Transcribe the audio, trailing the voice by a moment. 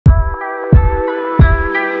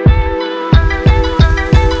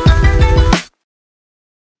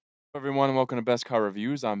Everyone, and welcome to Best Car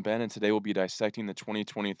Reviews. I'm Ben, and today we'll be dissecting the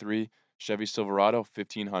 2023 Chevy Silverado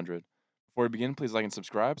 1500. Before we begin, please like and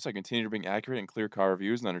subscribe so I continue to bring accurate and clear car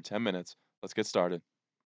reviews in under 10 minutes. Let's get started.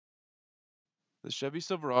 The Chevy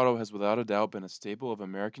Silverado has without a doubt been a staple of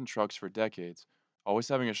American trucks for decades. Always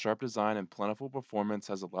having a sharp design and plentiful performance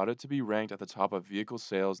has allowed it to be ranked at the top of vehicle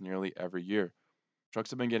sales nearly every year. Trucks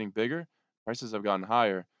have been getting bigger, prices have gotten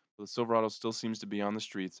higher, but the Silverado still seems to be on the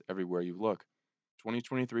streets everywhere you look.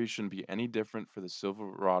 2023 shouldn't be any different for the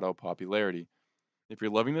Silverado popularity. If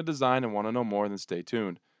you're loving the design and want to know more, then stay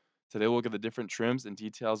tuned. Today we'll look at the different trims and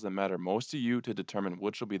details that matter most to you to determine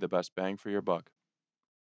which will be the best bang for your buck.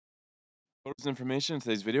 Photos and information in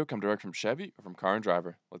today's video come direct from Chevy or from Car and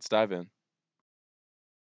Driver. Let's dive in.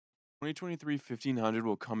 2023 1500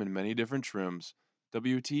 will come in many different trims: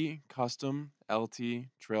 WT, Custom, LT,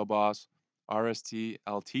 Trail Boss, RST,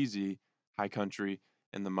 LTZ, High Country,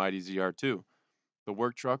 and the mighty ZR2. The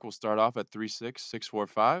work truck will start off at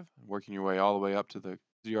 36645, working your way all the way up to the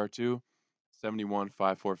ZR2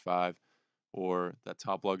 71545, or that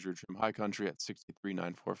top luxury trim High Country at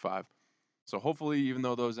 63945. So hopefully, even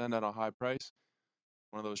though those end at a high price,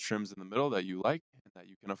 one of those trims in the middle that you like and that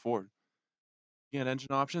you can afford. You get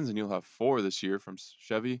engine options, and you'll have four this year from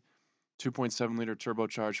Chevy: 2.7-liter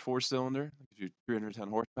turbocharged four-cylinder that gives you 310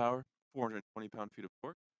 horsepower, 420 pound-feet of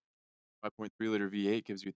torque. 5.3-liter V8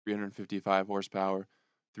 gives you 355 horsepower,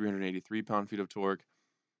 383 pound-feet of torque.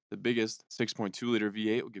 The biggest 6.2-liter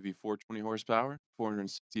V8 will give you 420 horsepower,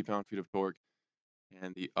 460 pound-feet of torque.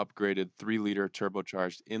 And the upgraded 3-liter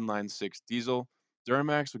turbocharged inline-six diesel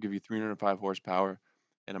Duramax will give you 305 horsepower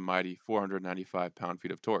and a mighty 495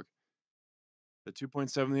 pound-feet of torque. The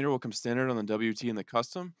 2.7-liter will come standard on the WT and the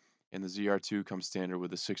Custom, and the ZR2 comes standard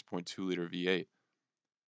with a 6.2-liter V8.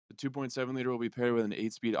 The 2.7-liter will be paired with an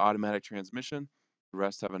 8-speed automatic transmission. The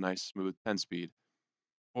rest have a nice smooth 10-speed.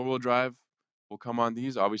 Four-wheel drive will come on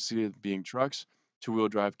these, obviously being trucks. Two-wheel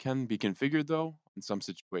drive can be configured, though, in some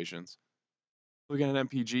situations. Looking at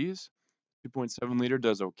MPGs, 2.7-liter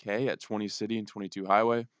does okay at 20 city and 22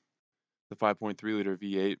 highway. The 5.3-liter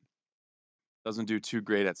V8 doesn't do too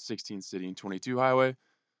great at 16 city and 22 highway,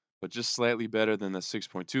 but just slightly better than the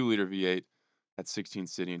 6.2-liter V8 at 16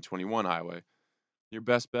 city and 21 highway. Your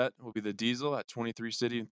best bet will be the diesel at 23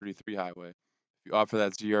 city and 33 highway. If you opt for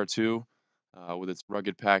that ZR2 with its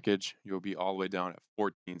rugged package, you'll be all the way down at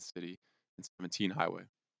 14 city and 17 highway.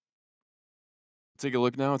 Take a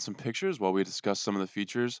look now at some pictures while we discuss some of the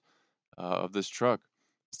features of this truck.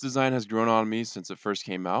 This design has grown on me since it first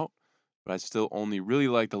came out, but I still only really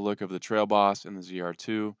like the look of the Trail Boss and the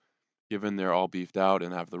ZR2, given they're all beefed out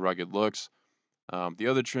and have the rugged looks. The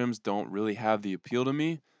other trims don't really have the appeal to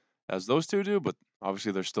me as those two do, but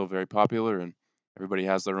obviously they're still very popular and everybody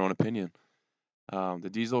has their own opinion. The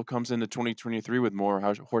diesel comes into 2023 with more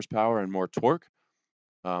horsepower and more torque.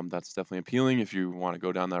 That's definitely appealing if you want to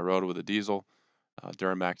go down that road with a diesel.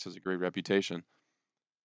 Duramax has a great reputation.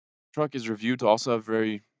 Truck is reviewed to also have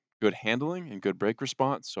very good handling and good brake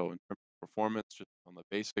response. So in terms of performance, just on the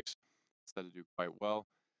basics, it's set to do quite well.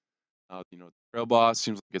 The Trail Boss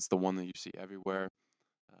seems like it's the one that you see everywhere.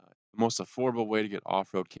 The most affordable way to get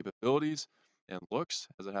off-road capabilities and looks,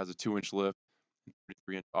 as it has a 2-inch lift and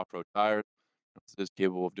 33-inch off-road tires. It is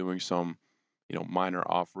capable of doing some, minor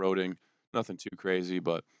off-roading. Nothing too crazy,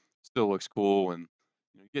 but still looks cool, and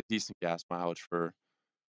you get decent gas mileage for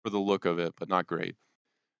the look of it, but not great.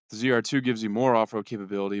 The ZR2 gives you more off-road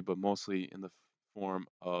capability, but mostly in the form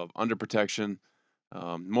of under protection.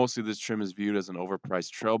 Mostly this trim is viewed as an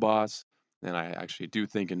overpriced trail boss, and I actually do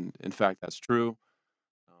think, in fact, that's true.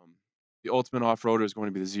 Um, the ultimate off-roader is going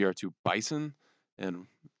to be the ZR2 Bison, and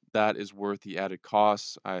that is worth the added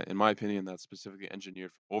costs. In my opinion, that's specifically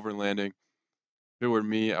engineered for overlanding. If it were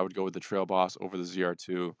me, I would go with the Trail Boss over the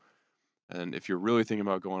ZR2. And if you're really thinking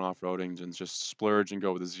about going off-roading, then just splurge and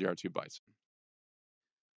go with the ZR2 Bison.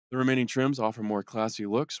 The remaining trims offer more classy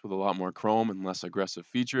looks with a lot more chrome and less aggressive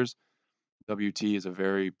features. WT is a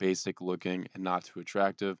very basic looking and not too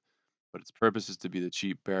attractive, but its purpose is to be the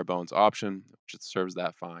cheap bare bones option, which it serves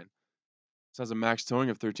that fine. This has a max towing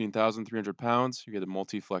of 13,300 pounds. You get a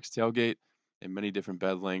multi-flex tailgate and many different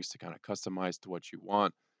bed lengths to kind of customize to what you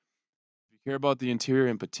want. If you care about the interior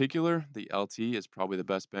in particular, the LT is probably the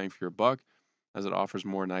best bang for your buck as it offers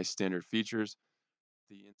more nice standard features.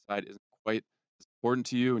 The inside isn't quite as important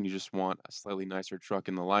to you and you just want a slightly nicer truck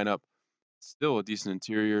in the lineup. Still a decent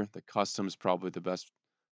interior. The Custom is probably the best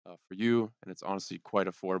for you, and it's honestly quite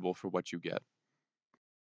affordable for what you get.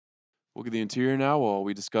 Look at the interior now while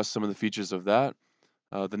we discuss some of the features of that.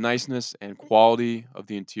 The niceness and quality of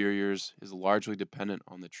the interiors is largely dependent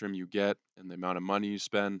on the trim you get and the amount of money you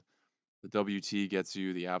spend. The WT gets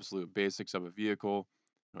you the absolute basics of a vehicle.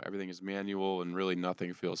 Everything is manual and really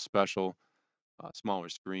nothing feels special. Smaller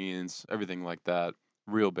screens, everything like that.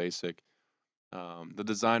 Real basic. The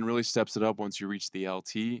design really steps it up once you reach the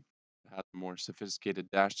LT. It has a more sophisticated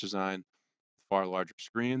dash design, far larger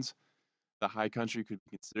screens. The High Country could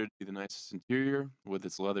be considered to be the nicest interior with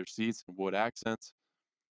its leather seats and wood accents.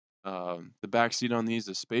 The back seat on these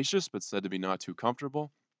is spacious but said to be not too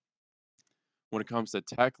comfortable. When it comes to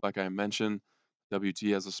tech, like I mentioned,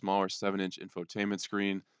 WT has a smaller 7-inch infotainment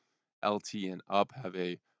screen. LT and up have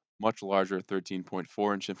a much larger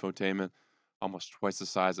 13.4-inch infotainment, almost twice the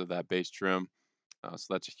size of that base trim.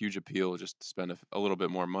 So that's a huge appeal just to spend a little bit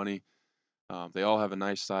more money. They all have a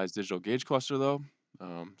nice size digital gauge cluster though,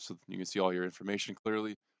 so you can see all your information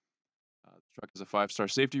clearly. The truck has a 5-star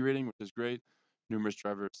safety rating, which is great. Numerous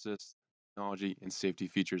driver assist technology and safety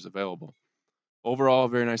features available. Overall, a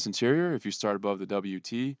very nice interior. If you start above the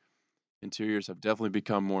WT, interiors have definitely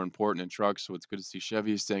become more important in trucks, so it's good to see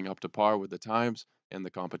Chevy staying up to par with the times and the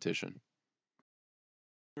competition.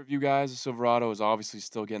 Review guys, the Silverado is obviously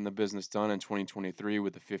still getting the business done in 2023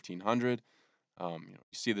 with the 1500. You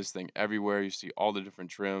see this thing everywhere. You see all the different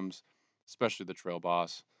trims, especially the Trail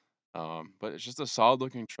Boss. But it's just a solid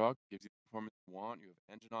looking truck. Gives you the performance you want. You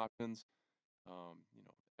have engine options.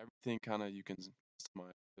 Everything kind of you can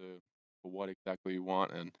customize to what exactly you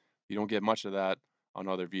want, and you don't get much of that on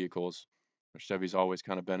other vehicles. Chevy's always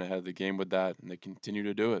kind of been ahead of the game with that, and they continue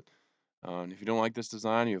to do it. And if you don't like this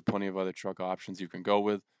design, you have plenty of other truck options you can go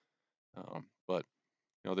with. But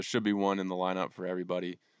there should be one in the lineup for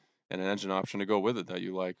everybody, and an engine option to go with it that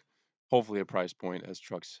you like. Hopefully, a price point as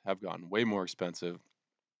trucks have gotten way more expensive.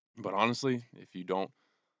 But honestly, if you don't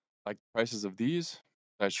like the prices of these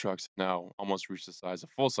size trucks, now almost reach the size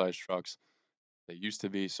of full size trucks they used to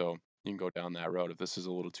be. So you can go down that road if this is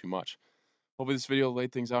a little too much. Hopefully, this video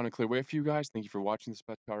laid things out in a clear way for you guys. Thank you for watching this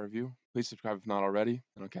Best Car Review. Please subscribe if not already,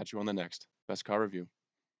 and I'll catch you on the next Best Car Review.